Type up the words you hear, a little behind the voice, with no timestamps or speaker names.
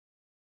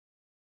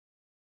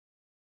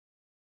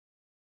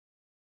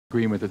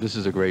Agreement that this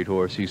is a great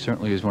horse. He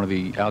certainly is one of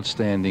the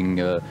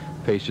outstanding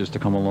pacers to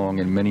come along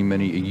in many,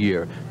 many a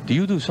year. Do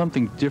you do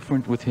something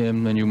different with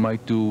him than you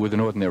might do with an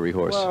ordinary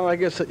horse? Well, I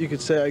guess that you could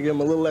say I give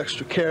him a little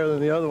extra care than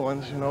the other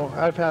ones, you know.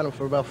 I've had him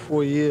for about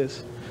 4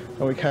 years,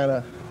 and we kind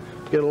of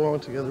get along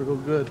together real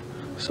good.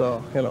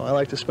 So, you know, I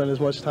like to spend as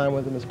much time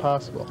with him as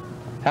possible.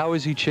 How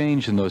has he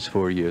changed in those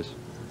 4 years?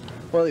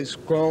 Well, he's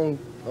grown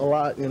a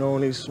lot, you know,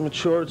 and he's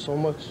matured so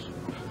much.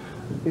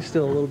 He's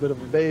still a little bit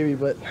of a baby,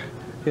 but,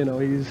 you know,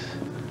 he's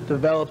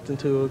developed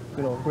into a,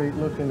 you know, great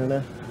looking and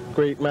a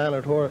great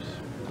mannered horse.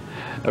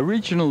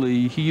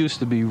 Originally, he used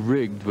to be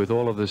rigged with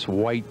all of this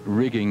white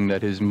rigging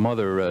that his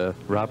mother,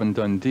 Robin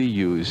Dundee,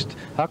 used.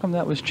 How come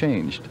that was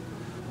changed?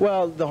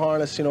 Well, the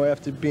harness, you know,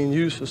 after being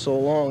used for so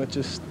long, it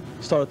just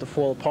started to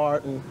fall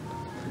apart, and,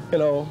 you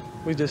know,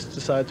 we just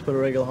decided to put a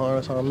regular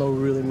harness on him. No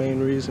really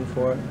main reason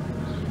for it.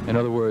 In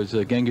other words,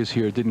 Genghis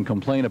here didn't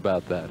complain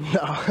about that.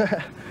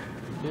 No.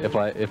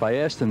 If I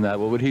asked him that,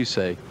 what would he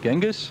say?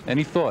 Genghis,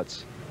 any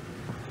thoughts?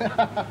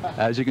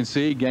 As you can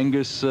see,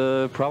 Genghis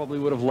probably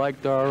would have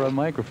liked our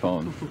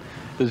microphone.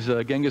 Does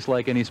Genghis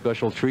like any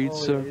special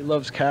treats? Oh, yeah, he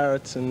loves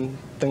carrots and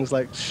things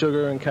like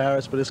sugar and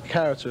carrots, but his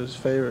carrots are his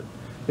favorite.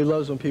 He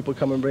loves when people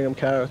come and bring him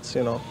carrots,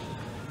 you know.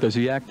 Does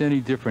he act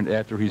any different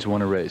after he's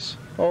won a race?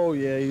 Oh,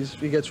 yeah,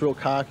 he gets real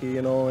cocky,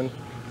 you know, and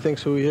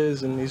thinks who he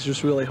is, and he's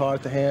just really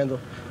hard to handle.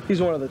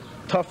 He's one of the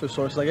toughest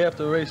horses. Like,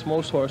 after a race,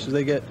 most horses,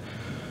 they get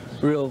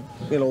real,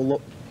 you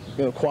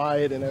know,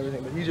 quiet and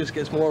everything, but he just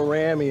gets more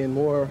rammy and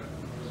more,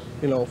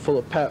 you know, full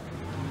of pep.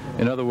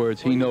 In other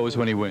words, he knows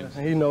when he wins.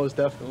 He knows,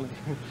 definitely.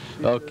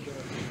 Okay.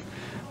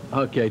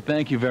 Okay,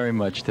 thank you very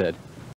much, Ted.